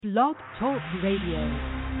Blog Talk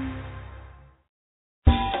Radio.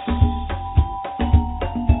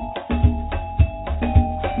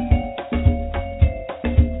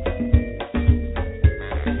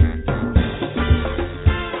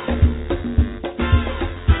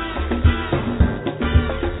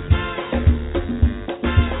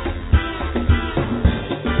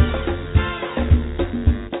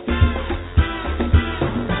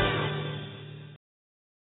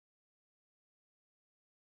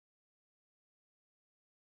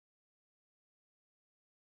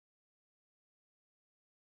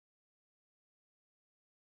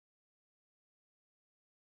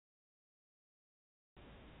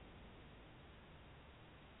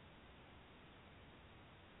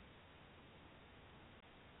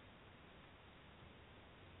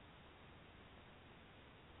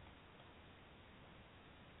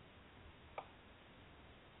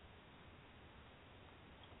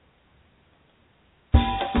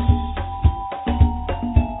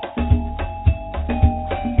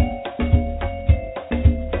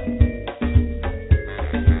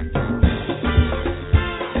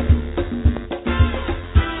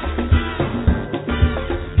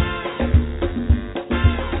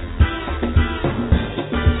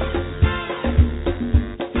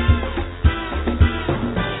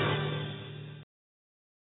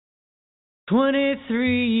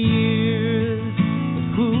 23 years,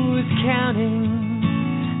 who's counting?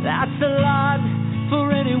 That's a lot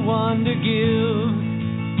for anyone to give.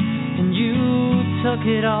 And you took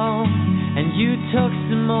it all, and you took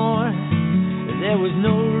some more. There was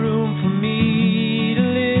no room for me to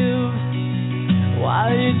live.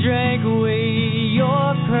 While you drank away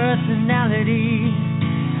your personality,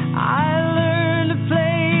 I learned to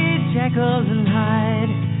play Jekyll and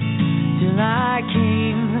Hyde till I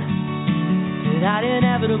came that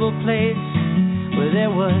inevitable place where there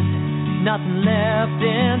was nothing left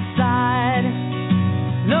inside.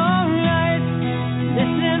 Long nights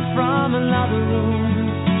listening from another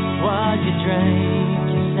room while you drank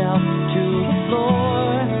yourself to the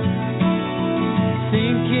floor,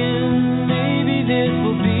 thinking maybe this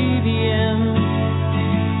will be the end.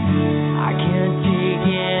 I can't take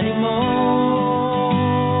anymore.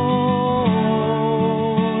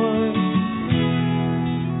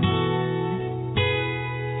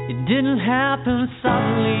 Didn't happen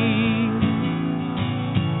suddenly.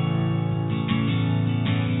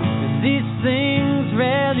 These things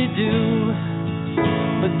rarely do.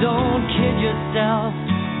 But don't kid yourself,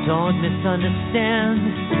 don't misunderstand.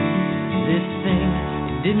 This thing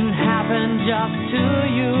didn't happen just to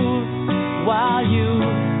you. While you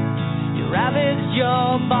ravaged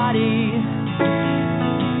your body,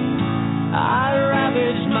 I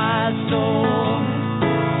ravaged my soul.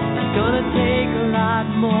 It's gonna take a lot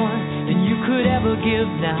more than you could ever give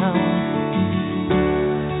now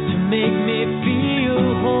to make me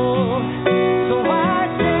feel whole. So I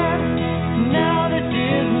said, now this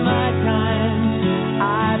is my time.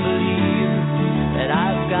 I believe that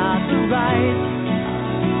I've got the right.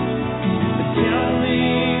 But tell me,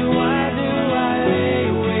 why do I lay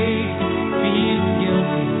awake, feel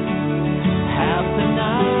guilty half the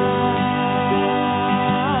night?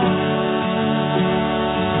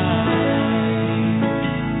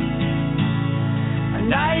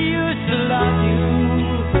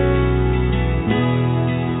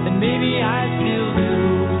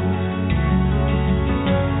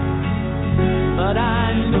 But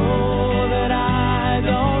I know that I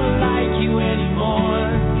don't like you anymore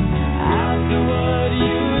after what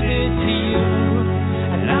you did to you.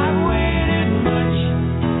 And I've waited much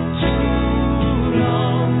too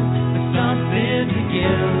long for something to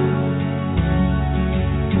give.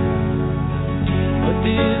 But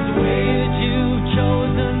this way that you've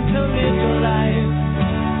chosen to live your life,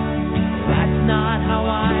 that's not how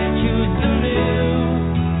I choose to live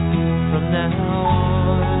from now on.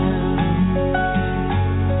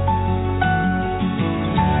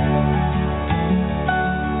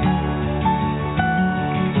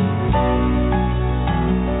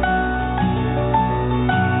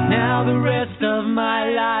 The rest of my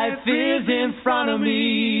life is in front of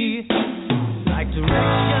me, like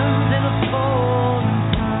directions in a folding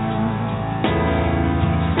sun.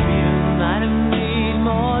 It might have made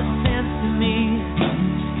more sense to me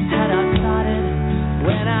had I started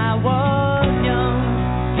when I was young.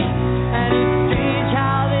 And it's strange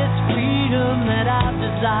how this freedom that I've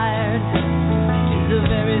desired is the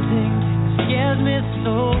very thing that scares me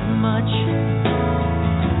so much.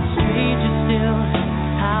 Stranger still,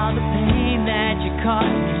 how the pain that you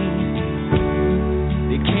caused me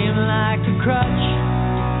became like a crutch,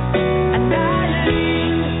 and I leave.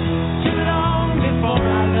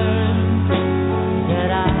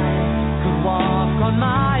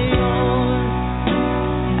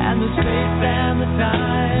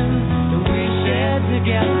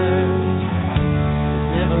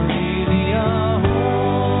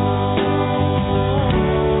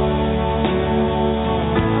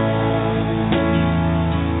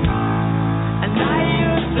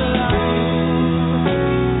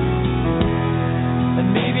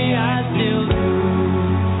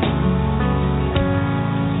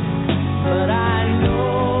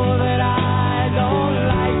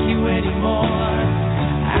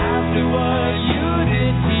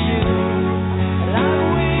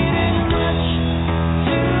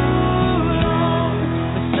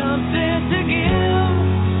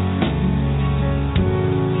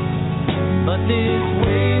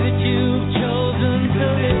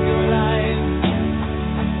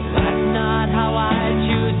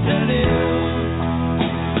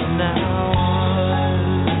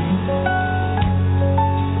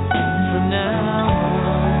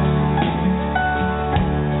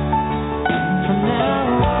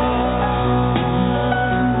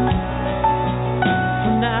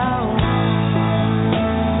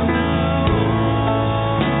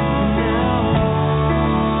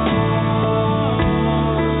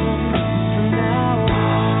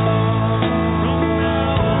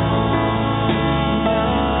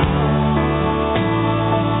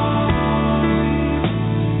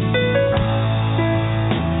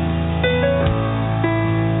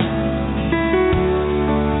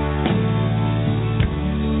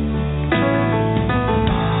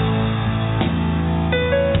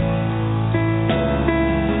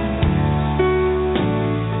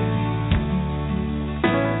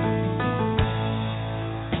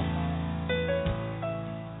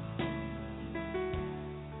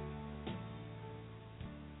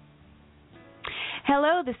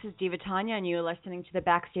 Hello, this is Diva Taunia, and you're listening to the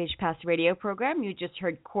Backstage Pass radio program. You just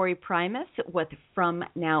heard Corey Primus with From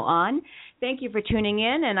Now On. Thank you for tuning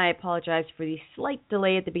in, and I apologize for the slight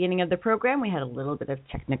delay at the beginning of the program. We had a little bit of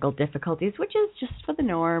technical difficulties, which is just for the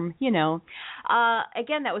norm, you know.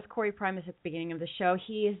 Again, that was Corey Primus at the beginning of the show.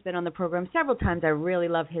 He has been on the program several times. I really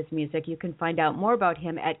love his music. You can find out more about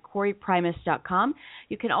him at CoreyPrimus.com.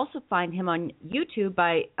 You can also find him on YouTube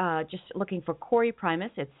by just looking for Corey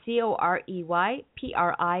Primus. It's CoreyPrimus.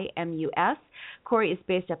 Corey is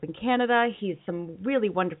based up in Canada. He's some really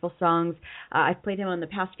wonderful songs. I've played him on the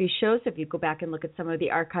past few shows. If you go back and look at some of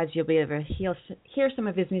the archives, you'll be able to hear some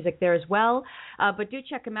of his music there as well. But do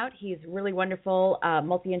check him out. He's really wonderful,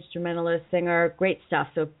 multi-instrumentalist, singer, great stuff.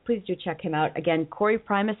 So please do check him out. Again, Corey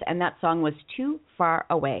Primus, and that song was Too Far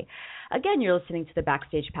Away. Again, you're listening to the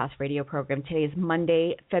Backstage Pass radio program. Today is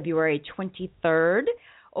Monday, February 23rd.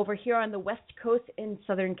 Over here on the West Coast in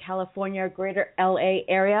Southern California, greater LA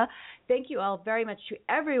area. Thank you all very much to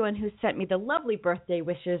everyone who sent me the lovely birthday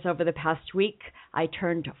wishes over the past week. I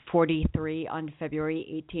turned 43 on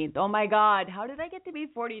February 18th. Oh my God, how did I get to be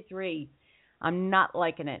 43? I'm not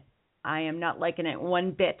liking it. I am not liking it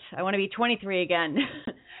one bit. I want to be 23 again.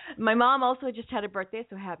 My mom also just had a birthday,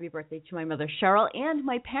 so happy birthday to my mother, Cheryl. And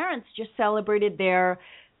my parents just celebrated their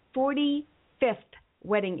 45th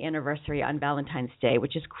wedding anniversary on Valentine's Day,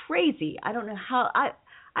 which is crazy. I don't know how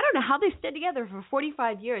they stayed together for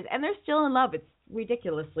 45 years, and they're still in love. It's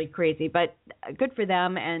ridiculously crazy, but good for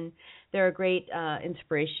them, and they're a great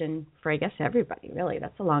inspiration for, I guess, everybody, really.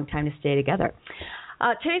 That's a long time to stay together.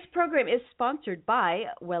 Today's program is sponsored by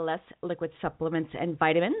Welless Liquid Supplements and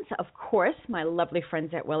Vitamins. Of course, my lovely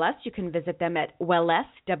friends at Welless. You can visit them at Welless,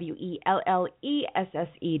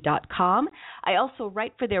 WELLESSE.com. I also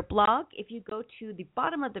write for their blog. If you go to the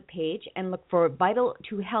bottom of the page and look for Vital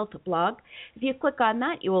to Health blog, if you click on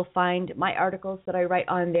that, you will find my articles that I write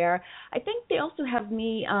on there. I think they also have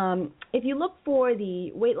me, if you look for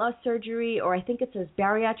the weight loss surgery, or I think it says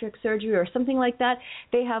bariatric surgery or something like that,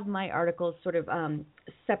 they have my articles sort of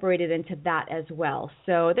separated into that as well.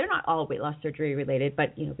 So they're not all weight loss surgery related,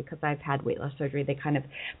 but because I've had weight loss surgery, they kind of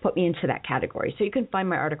put me into that category. So you can find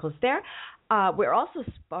my articles there. We're also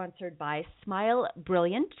sponsored by Smile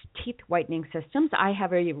Brilliant Teeth Whitening Systems. I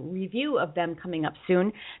have a review of them coming up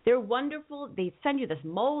soon. They're wonderful. They send you this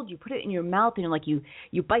mold. You put it in your mouth, and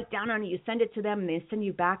you bite down on it. You send it to them, and they send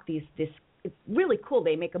you back this. It's really cool.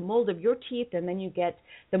 They make a mold of your teeth, and then you get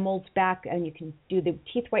the molds back, and you can do the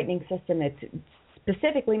teeth whitening system. It's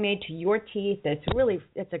specifically made to your teeth.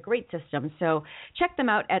 It's a great system. So check them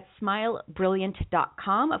out at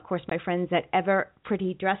smilebrilliant.com. Of course, my friends at Ever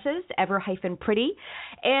Pretty Dresses, ever-pretty.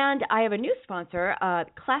 And I have a new sponsor,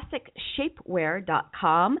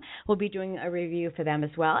 classicshapewear.com. We'll be doing a review for them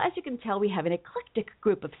as well. As you can tell, we have an eclectic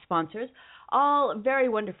group of sponsors, all very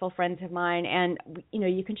wonderful friends of mine, and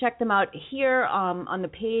you can check them out here on the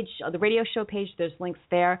page, on the radio show page. There's links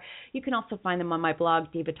there. You can also find them on my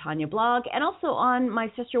blog, Diva Taunia blog, and also on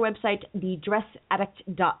my sister website,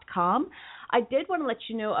 thedressaddict.com. I did want to let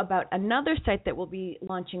you know about another site that will be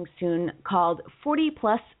launching soon called 40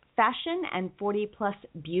 Plus Fashion and 40 Plus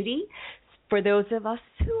Beauty. For those of us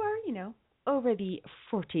who are, over the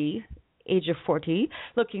age of 40,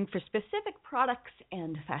 looking for specific products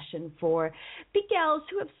and fashion for the gals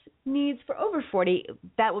who have needs for over 40,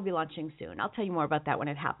 that will be launching soon. I'll tell you more about that when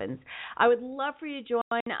it happens. I would love for you to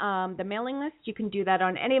join the mailing list. You can do that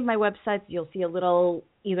on any of my websites. You'll see a little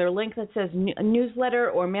either link that says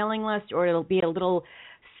newsletter or mailing list, or it'll be a little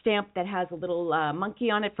stamp that has a little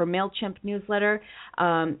monkey on it for MailChimp newsletter.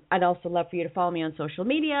 I'd also love for you to follow me on social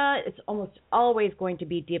media. It's almost always going to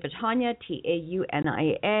be Diva Taunia,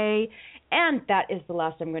 Taunia, and that is the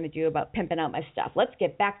last I'm going to do about pimping out my stuff. Let's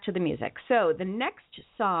get back to the music. So the next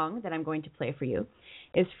song that I'm going to play for you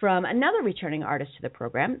is from another returning artist to the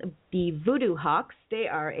program, the Voodoo Hawks. They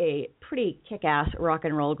are a pretty kick-ass rock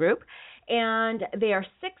and roll group, and they are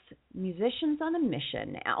 6 musicians on a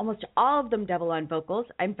mission. Almost all of them double on vocals.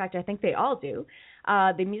 In fact, I think they all do.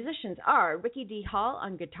 The musicians are Ricky D. Hall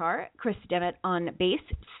on guitar, Chris Demet on bass,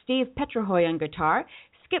 Steve Petrohoy on guitar,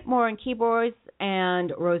 Skip Moore on keyboards,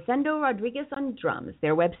 and Rosendo Rodriguez on drums.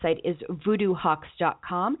 Their website is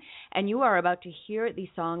voodoohawks.com, and you are about to hear the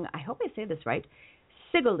song, I hope I say this right,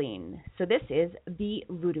 Sigoline. So this is the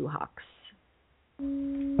Voodoo Hawks.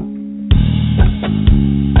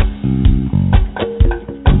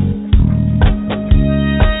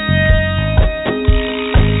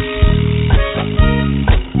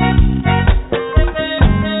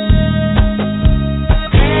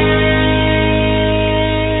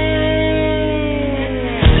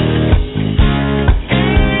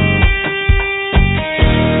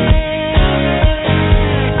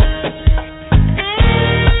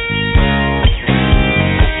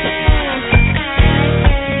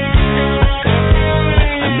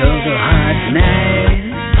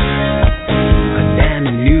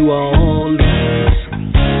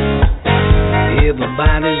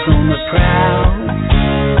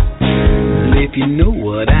 if you know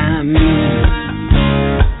what I mean.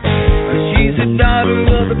 She's the daughter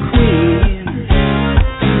of the Queen,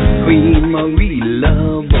 Queen Marie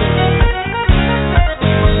Laveau,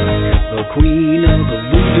 the Queen of the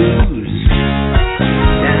Voodoos.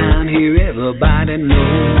 Down here everybody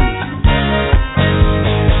knows.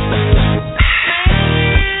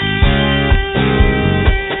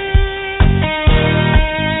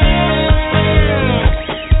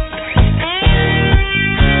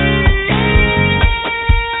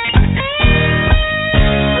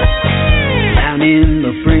 In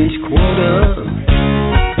the French Quarter,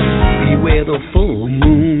 beware the full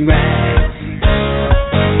moon rise.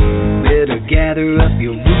 Better gather up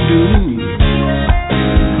your voodoo,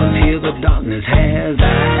 'cause here the darkness has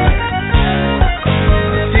eyes.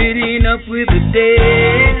 Sitting up with the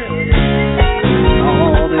dead,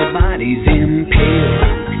 all their bodies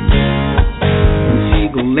impaled. When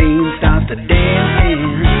Seagull Lane starts to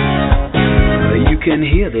dance, you can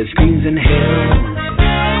hear the screams in hell.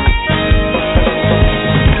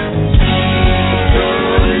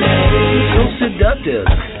 Seductive,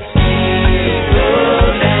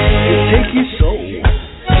 it take your soul.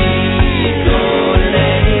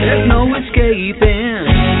 There's no escaping,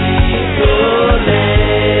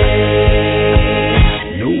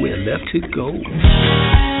 nowhere left to go.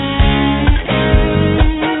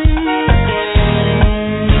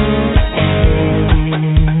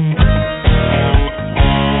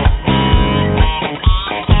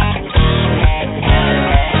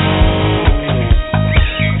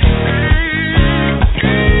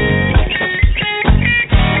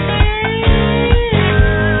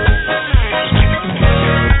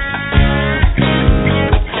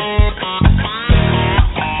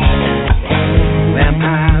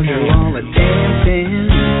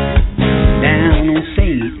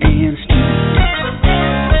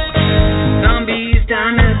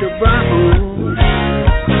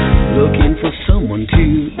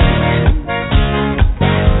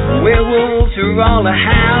 All the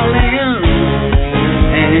howling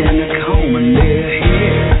and the combing their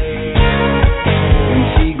hair. When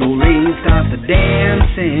Seagull Lane starts to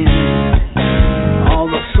dancing, all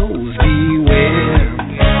the souls beware.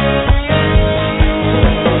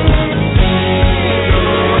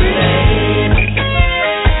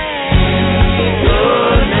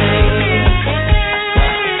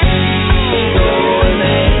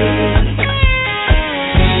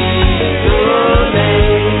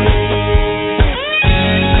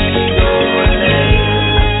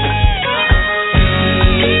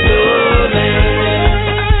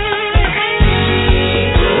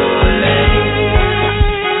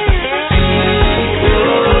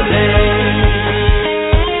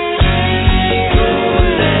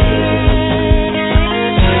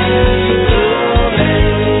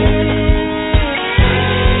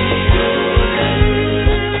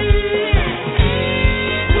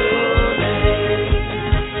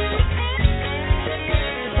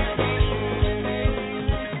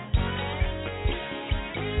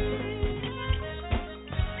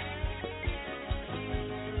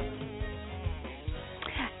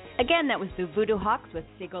 Again, that was the Voodoo Hawks with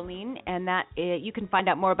Ségolène, and that you can find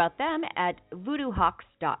out more about them at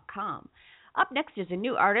voodoohawks.com. Up next is a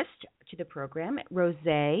new artist to the program,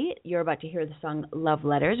 Rosé. You're about to hear the song Love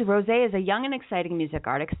Letters. Rosé is a young and exciting music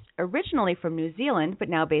artist, originally from New Zealand, but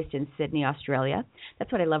now based in Sydney, Australia.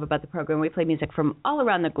 That's what I love about the program. We play music from all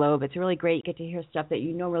around the globe. It's really great. You get to hear stuff that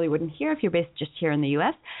you normally wouldn't hear if you're based just here in the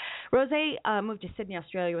U.S. Rosé moved to Sydney,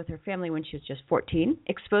 Australia with her family when she was just 14.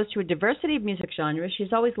 Exposed to a diversity of music genres,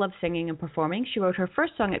 she's always loved singing and performing. She wrote her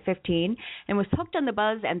first song at 15 and was hooked on the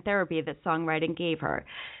buzz and therapy that songwriting gave her.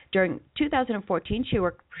 During 2014, she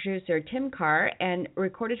worked with producer Tim Carr and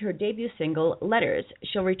recorded her debut single, Letters.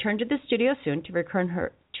 She'll return to the studio soon to record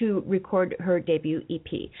her debut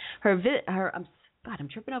EP. God, I'm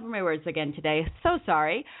tripping over my words again today. So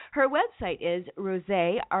sorry. Her website is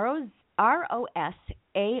Rosé, ROSAYE.com,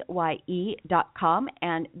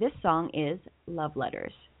 and this song is Love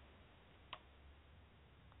Letters.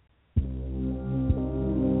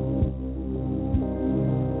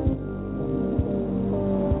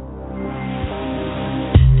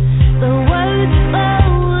 The words flow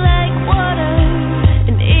like water,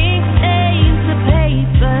 and ink stains the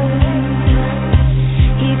paper.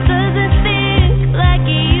 He doesn't think like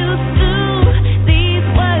he used to. These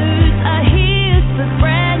words are his, but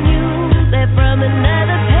brand new. They're from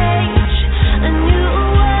another page, a new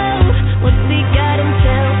world. What's he got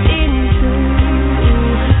himself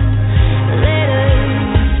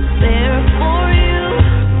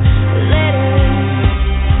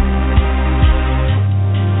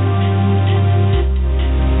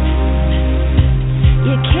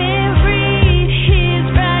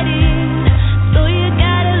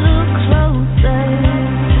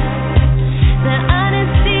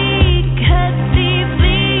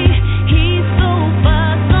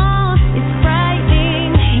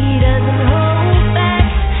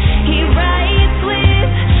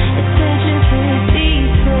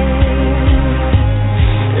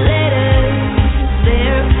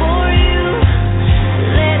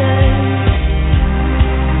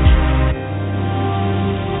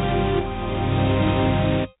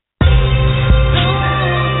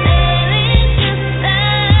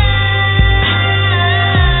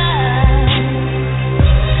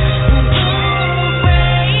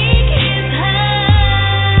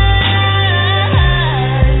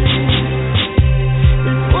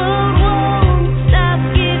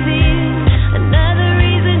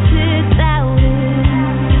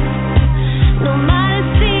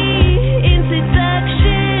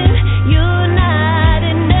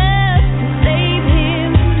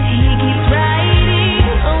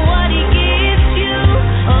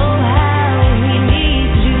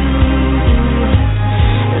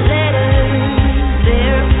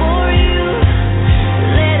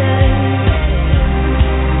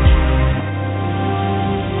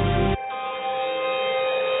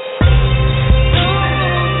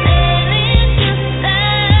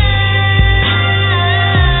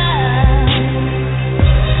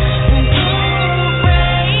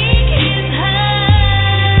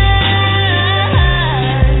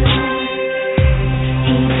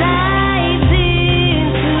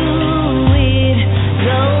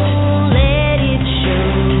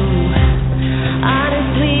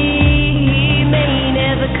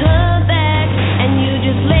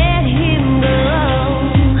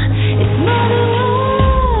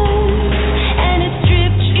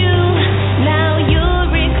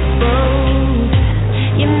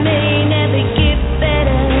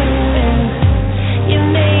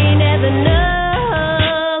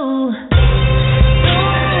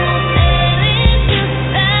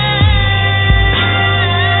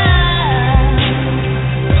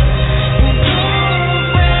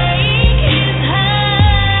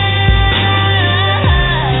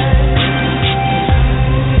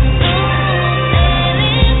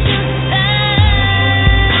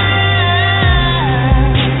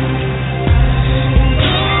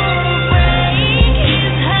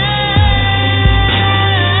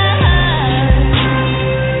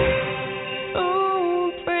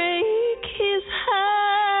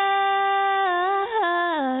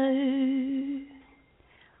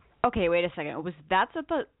Okay, wait a second. Was that the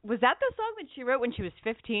song that she wrote when she was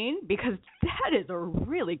 15? Because that is a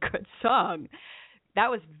really good song. That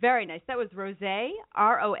was very nice. That was Rosé,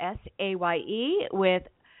 Rosaye, with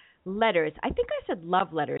Letters. I think I said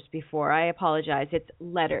Love Letters before. I apologize. It's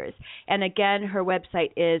Letters. And again, her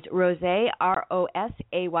website is Rosé, ROSAYE.com.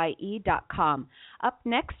 Up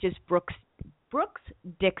next is Brooks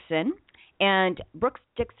Dixon. And Brooks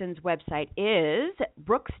Dixon's website is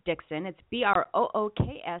Brooks Dixon. It's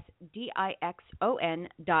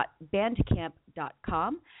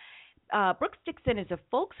BROOKSDIXON.bandcamp.com. Brooks Dixon is a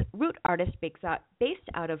folk root artist based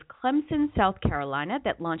out of Clemson, South Carolina,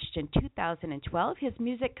 that launched in 2012. His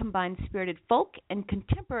music combines spirited folk and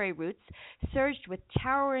contemporary roots surged with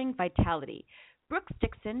towering vitality. Brooks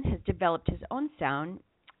Dixon has developed his own sound,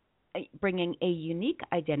 bringing a unique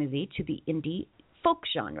identity to the indie folk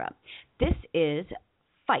genre. This is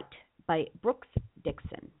Fight by Brooks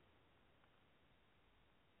Dixon.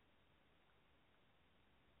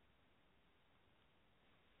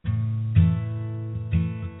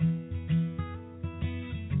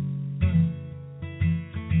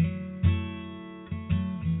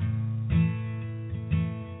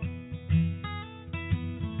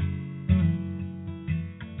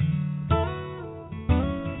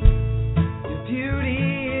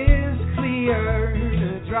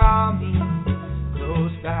 Draw me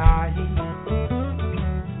close by.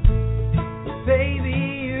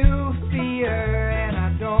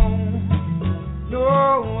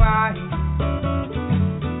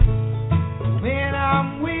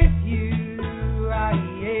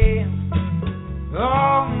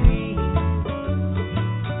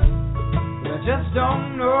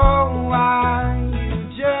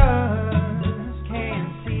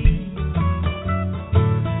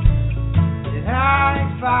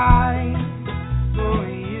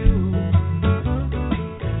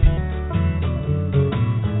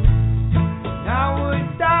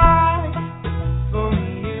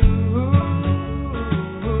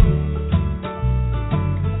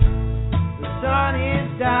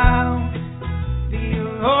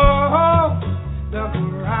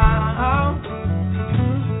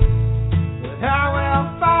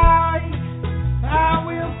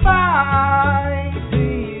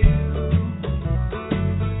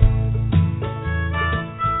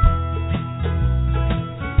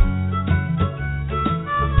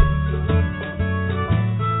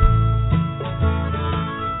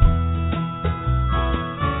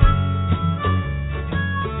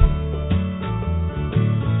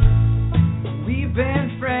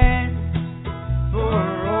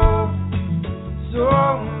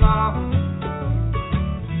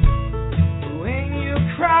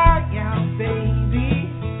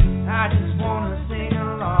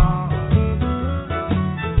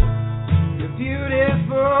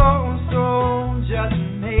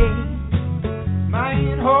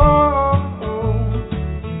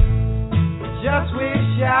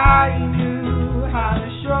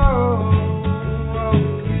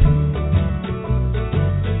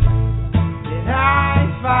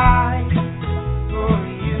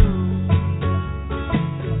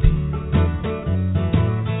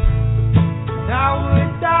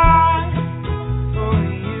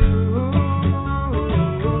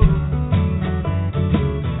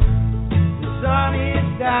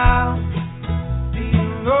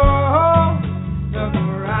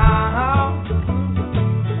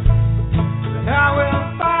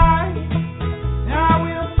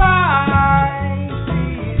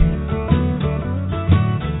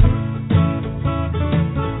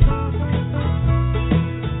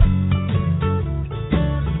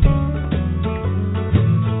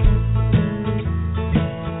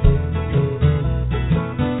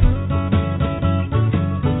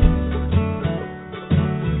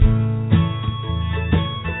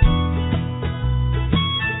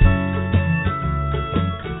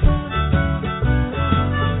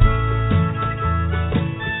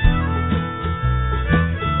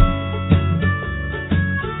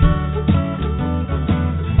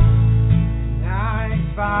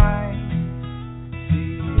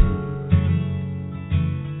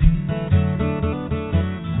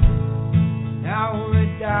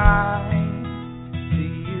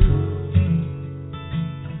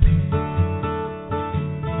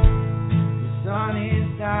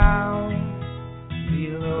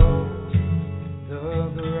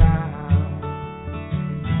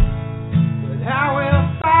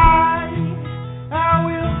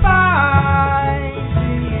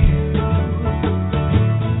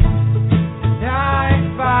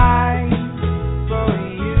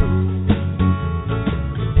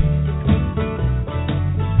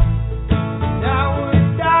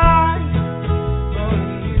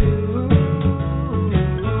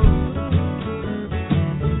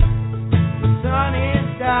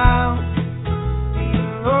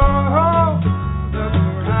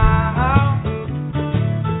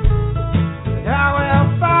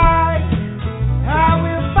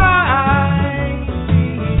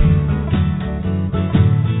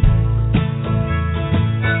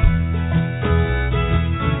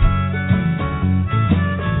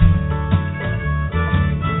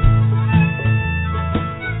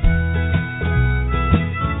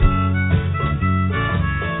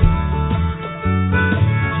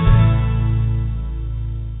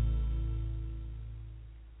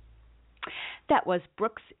 was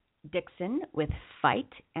Brooks Dixon with Fight.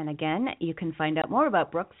 And again, you can find out more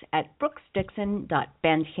about Brooks at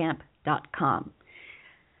brooksdixon.bandcamp.com.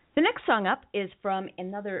 The next song up is from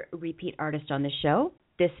another repeat artist on the show.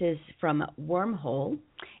 This is from Wormhole.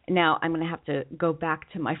 Now, I'm going to have to go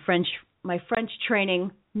back to my French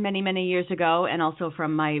training many years ago, and also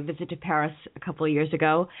from my visit to Paris a couple of years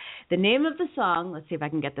ago. The name of the song, let's see if I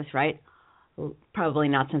can get this right. Probably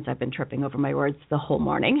not, since I've been tripping over my words the whole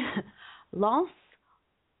morning. Lance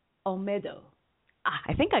Olmedo.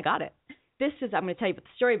 I think I got it. I'm going to tell you the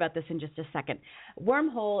story about this in just a second.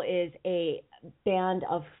 Wormhole is a band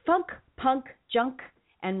of funk, punk, junk,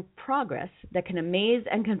 and progress that can amaze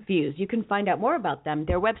and confuse. You can find out more about them.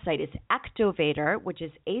 Their website is Actovader, which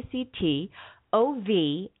is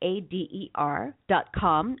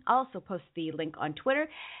ACTOVADER.com. I'll also post the link on Twitter.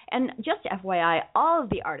 And just FYI, all of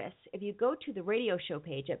the artists, if you go to the radio show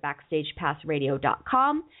page at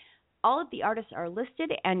BackstagePassRadio.com, all of the artists are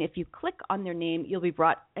listed, and if you click on their name, you'll be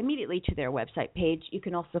brought immediately to their website page. You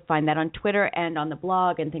can also find that on Twitter and on the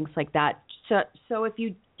blog and things like that. So if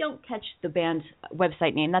you don't catch the band's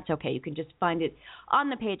website name, that's okay. You can just find it on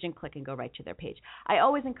the page and click and go right to their page. I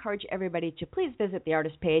always encourage everybody to please visit the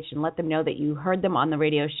artist page and let them know that you heard them on the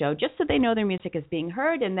radio show, just so they know their music is being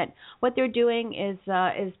heard and that what they're doing is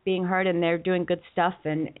being heard, and they're doing good stuff.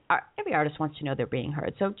 And every artist wants to know they're being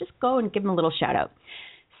heard. So just go and give them a little shout out.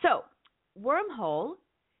 So Wormhole,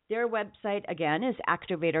 their website, again, is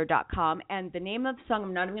Actovader.com, and the name of the song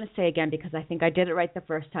I'm not even going to say again because I think I did it right the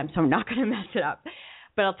first time, so I'm not going to mess it up.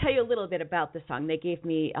 But I'll tell you a little bit about the song. They gave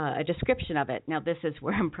me a description of it. Now, this is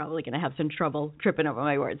where I'm probably going to have some trouble tripping over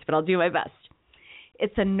my words, but I'll do my best.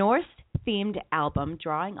 It's a Norse-themed album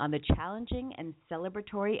drawing on the challenging and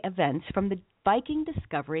celebratory events from the Viking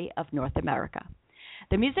discovery of North America.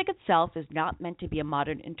 The music itself is not meant to be a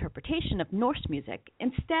modern interpretation of Norse music.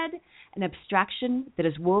 Instead, an abstraction that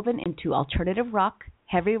is woven into alternative rock,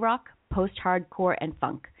 heavy rock, post-hardcore, and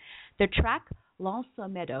funk. Their track, L'Anse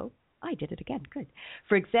Meadow, I did it again, good,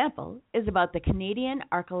 for example, is about the Canadian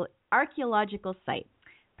archaeological site.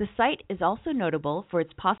 The site is also notable for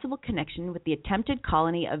its possible connection with the attempted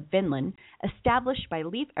colony of Vinland, established by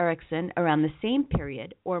Leif Erikson around the same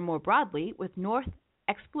period, or more broadly, with North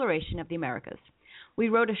exploration of the Americas. We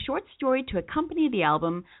wrote a short story to accompany the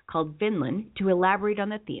album called Vinland to elaborate on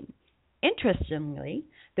the theme. Interestingly,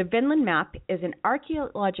 the Vinland map is an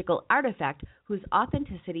archaeological artifact whose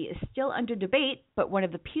authenticity is still under debate, but one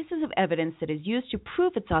of the pieces of evidence that is used to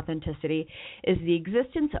prove its authenticity is the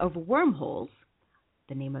existence of wormholes,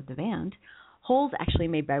 the name of the band, holes actually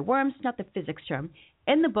made by worms, not the physics term,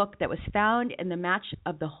 in the book that was found in the match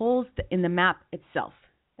of the holes in the map itself.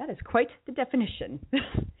 That is quite the definition.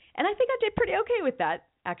 And I think I did pretty okay with that,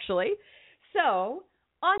 actually. So,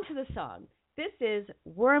 on to the song. This is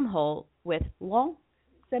Wormhole with L'Anse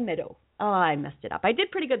Meadow. Oh, I messed it up. I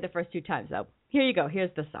did pretty good the first two times, though. Here you go.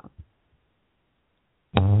 Here's the song.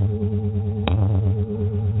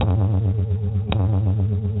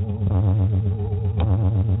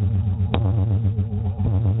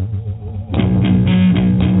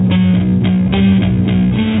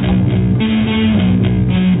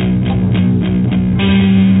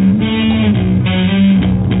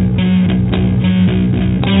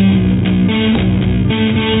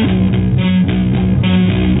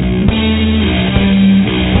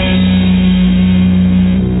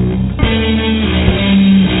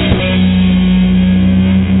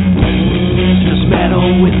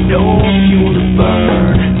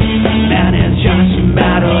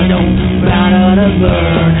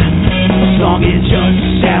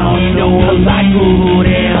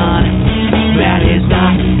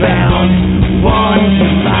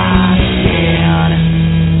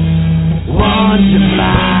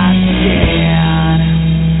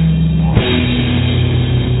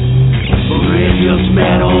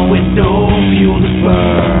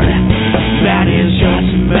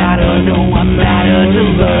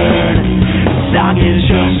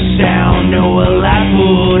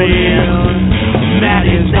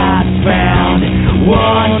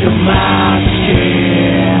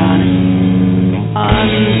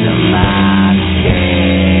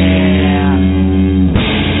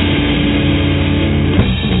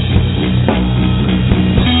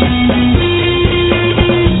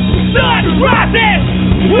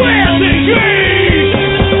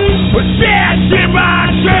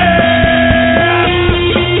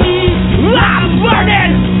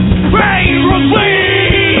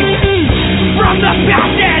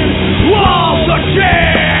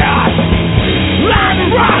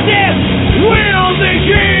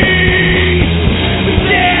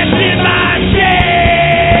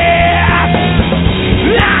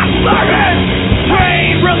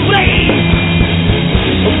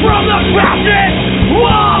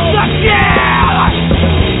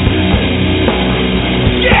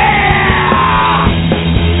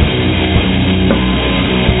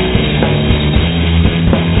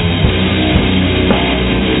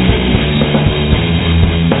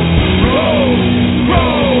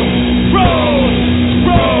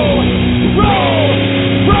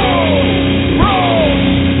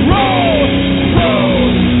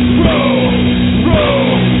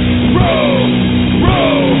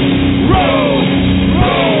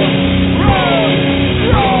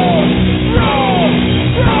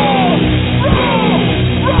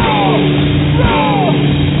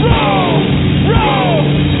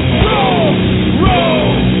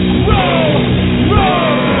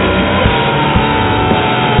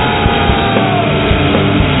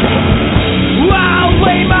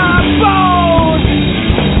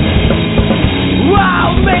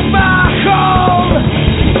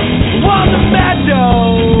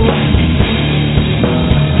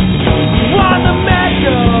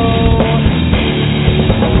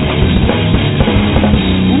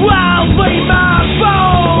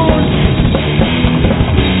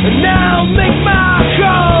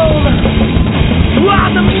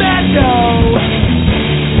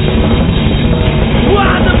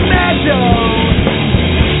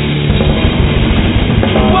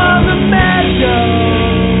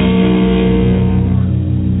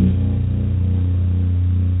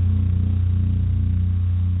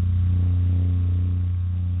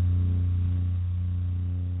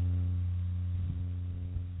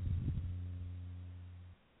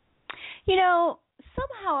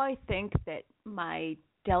 Somehow I think that my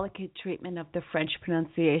delicate treatment of the French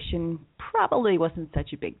pronunciation probably wasn't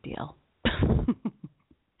such a big deal.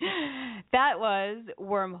 That was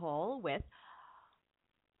Wormhole with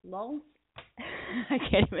Long. I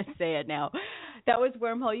can't even say it now. That was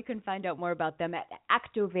Wormhole. You can find out more about them at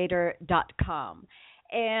activator.com.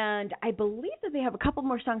 And I believe that they have a couple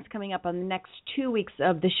more songs coming up on the next 2 weeks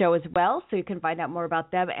of the show as well, so you can find out more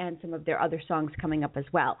about them and some of their other songs coming up as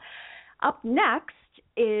well. Up next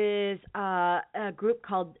is a group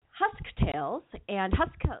called Husktales, and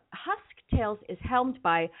Husktales is helmed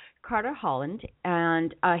by Carter Holland,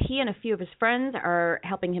 and he and a few of his friends are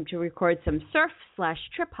helping him to record some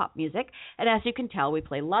surf/trip-hop music, and as you can tell, we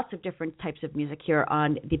play lots of different types of music here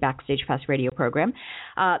on the Backstage Fast radio program.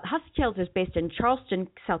 Husktales is based in Charleston,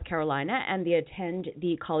 South Carolina, and they attend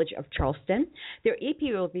the College of Charleston. Their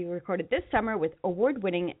EP will be recorded this summer with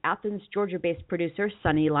award-winning Athens, Georgia-based producer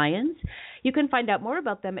Sonny Lyons. You can find out more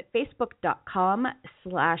about them at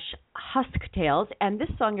facebook.com/Husktales, and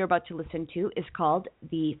this song you're about to listen to is called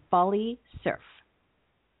The Folly Surf.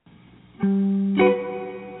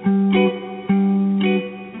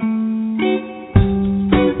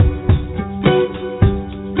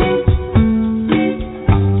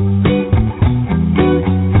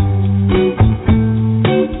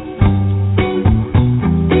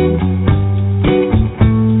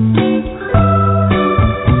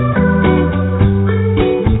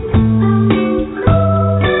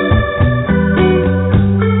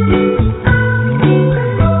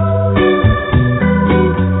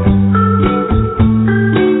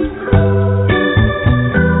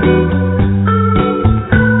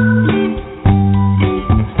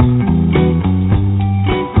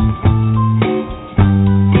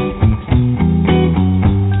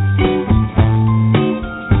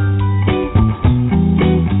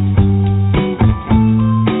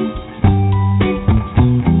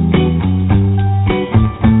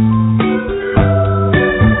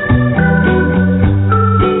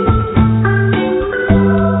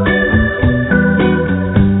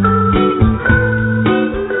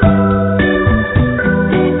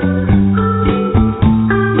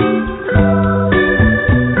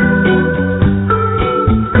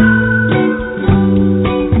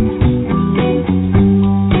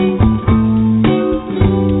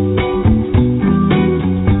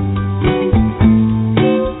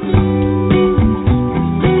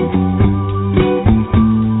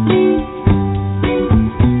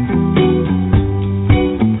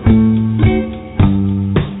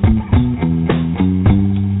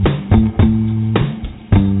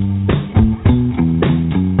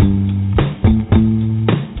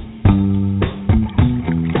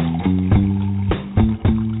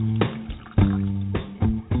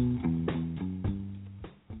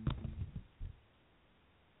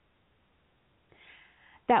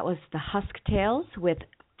 That was the Husktales with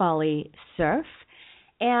Folly Surf.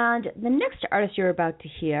 And the next artist you're about to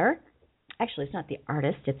hear, actually it's not the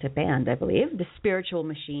artist, it's a band, I believe, The Spiritual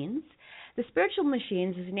Machines. The Spiritual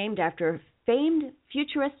Machines is named after famed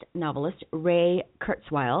futurist novelist Ray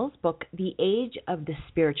Kurzweil's book, The Age of the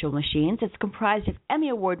Spiritual Machines. It's comprised of Emmy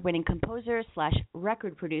Award-winning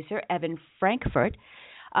composer/record producer Evan Frankfurt,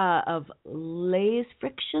 of Les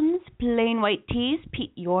Frictions, Plain White Tees,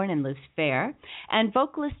 Pete Yorn and Liz Fair, and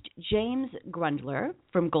vocalist James Grundler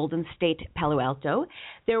from Golden State, Palo Alto.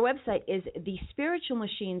 Their website is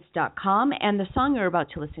thespiritualmachines.com, and the song you're about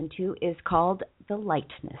to listen to is called The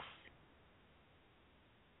Lightness.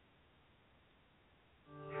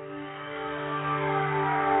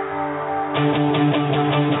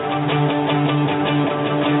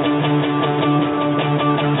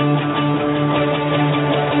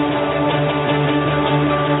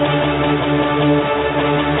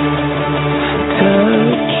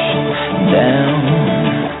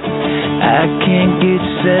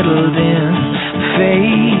 Settled in,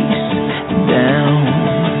 face down.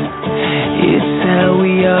 It's how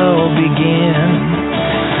we all begin.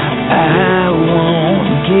 I won't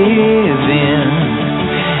give in.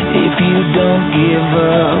 If you don't give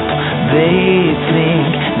up, they think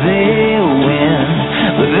they'll win.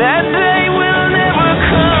 But that day will never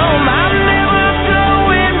come. I'm never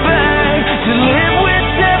going back to live with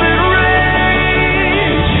separate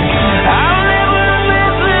rage. I'll never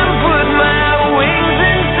let them put my wings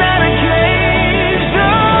inside a cage.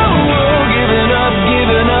 Oh, giving up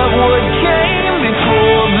what came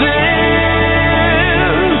before this.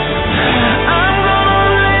 I'm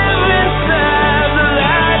gonna live inside the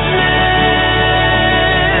lightness.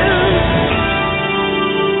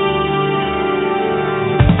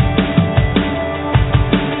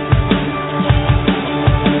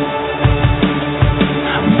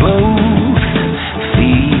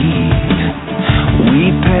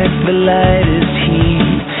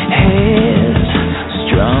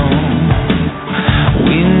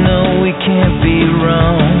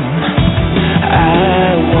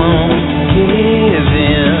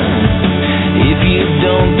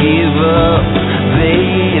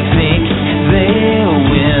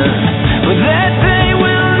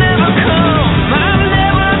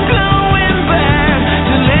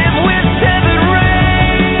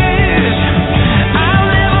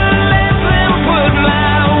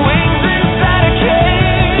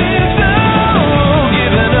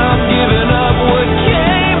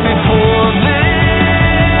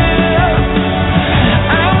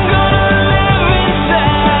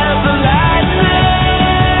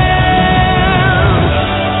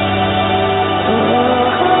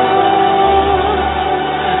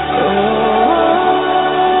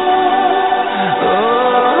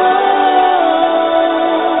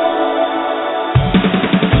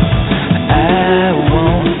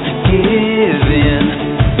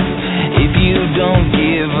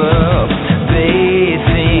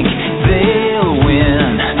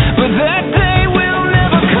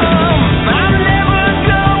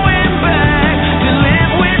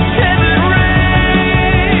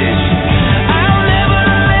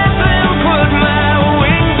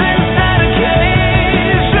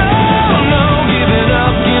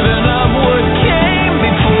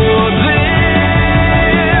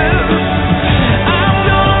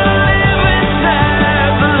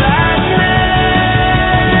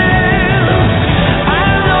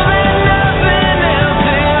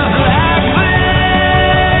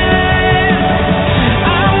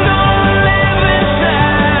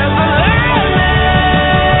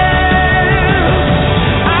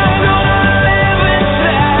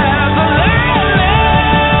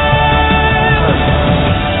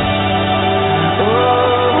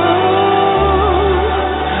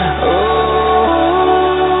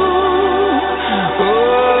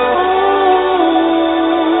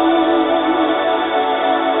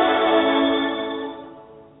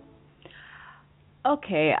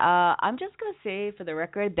 Okay, I'm just going to say for the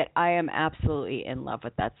record that I am absolutely in love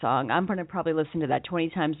with that song. I'm going to probably listen to that 20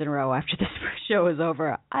 times in a row after this show is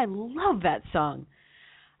over. I love that song.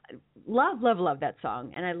 Love, love, love that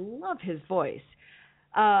song, and I love his voice.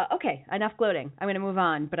 Okay, enough gloating. I'm going to move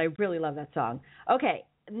on, but I really love that song. Okay,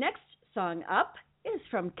 next song up is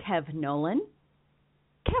from Kev Nolan.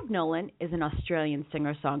 Kev Nolan is an Australian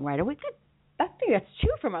singer-songwriter. I think that's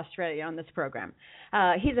two from Australia on this program.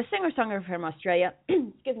 He's a singer-songwriter from Australia,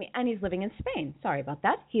 excuse me, and he's living in Spain. Sorry about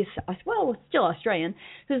that. He's, still Australian,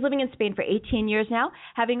 who's living in Spain for 18 years now,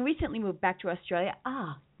 having recently moved back to Australia.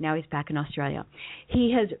 Now he's back in Australia.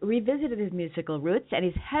 He has revisited his musical roots, and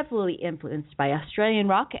he's heavily influenced by Australian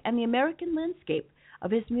rock and the American landscape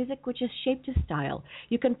of his music, which has shaped his style.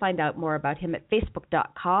 You can find out more about him at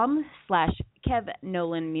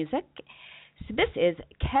facebook.com/KevNolanMusic. So this is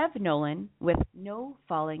Kev Nolan with No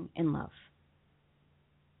Falling in Love.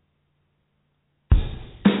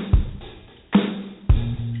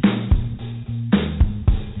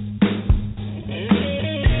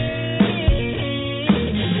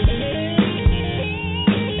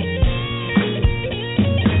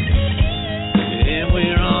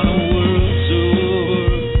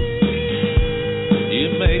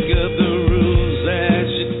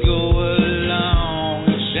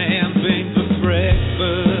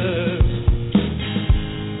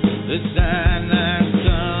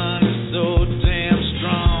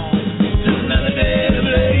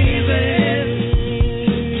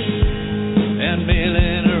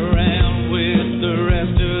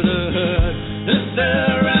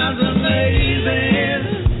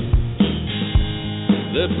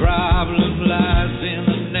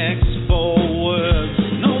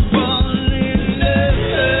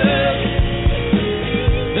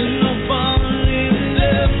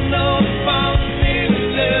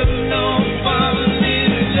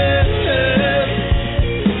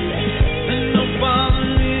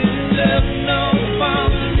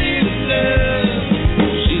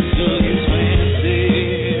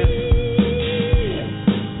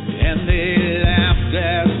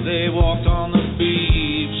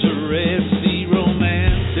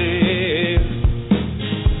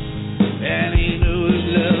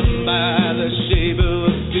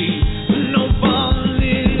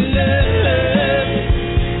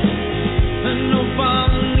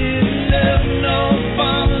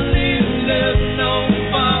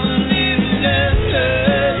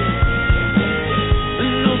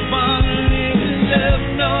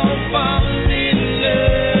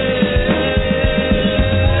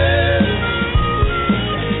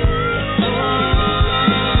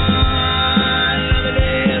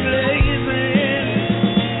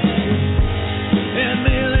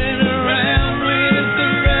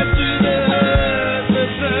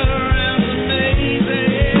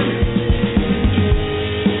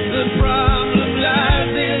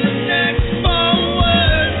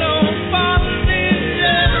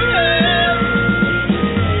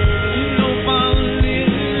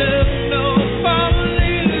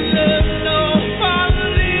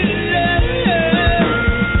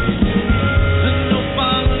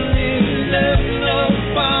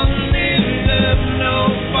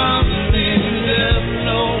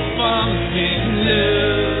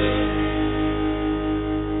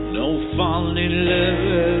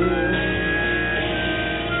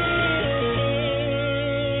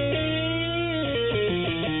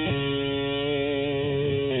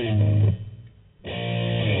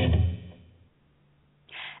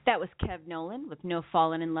 No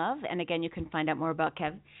Fallen in Love. And again, you can find out more about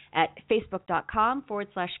Kev at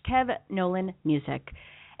facebook.com/KevNolanMusic.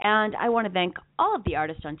 And I want to thank all of the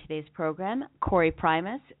artists on today's program: Corey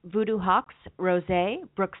Primus, Voodoo Hawks, Rosé,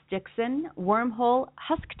 Brooks Dixon, Wormhole,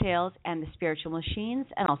 Husktails, and the Spiritual Machines,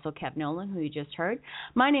 and also Kev Nolan, who you just heard.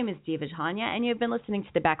 My name is Diva Taunia, and you've been listening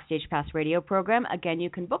to the Backstage Pass radio program. Again, you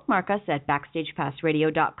can bookmark us at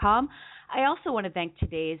BackstagePassRadio.com. I also want to thank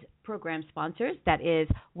today's program sponsors. That is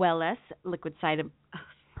Wellness, Liquid Cider.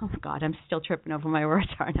 Oh, God, I'm still tripping over my words,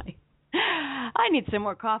 aren't I? I need some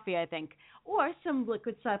more coffee, I think. Or some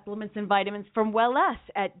liquid supplements and vitamins from Wellness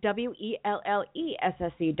at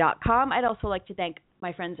WELLESSE.com. I'd also like to thank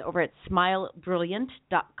my friends over at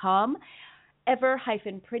SmileBrilliant.com,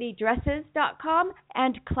 ever-prettydresses.com,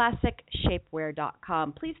 and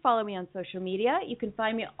ClassicShapewear.com. Please follow me on social media. You can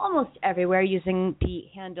find me almost everywhere using the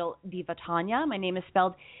handle Diva Taunia. My name is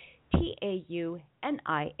spelled Taunia.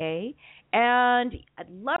 And I'd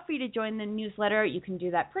love for you to join the newsletter. You can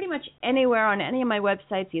do that pretty much anywhere on any of my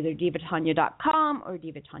websites, either divataunia.com or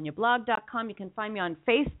divatauniablog.com. You can find me on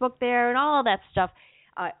Facebook there and all that stuff.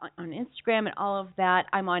 on Instagram and all of that.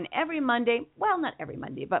 I'm on every Monday, well, not every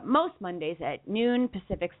Monday, but most Mondays at noon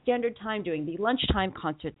Pacific Standard Time doing the Lunchtime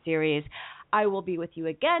concert series. I will be with you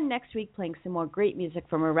again next week playing some more great music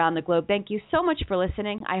from around the globe. Thank you so much for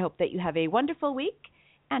listening. I hope that you have a wonderful week,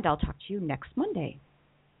 and I'll talk to you next Monday.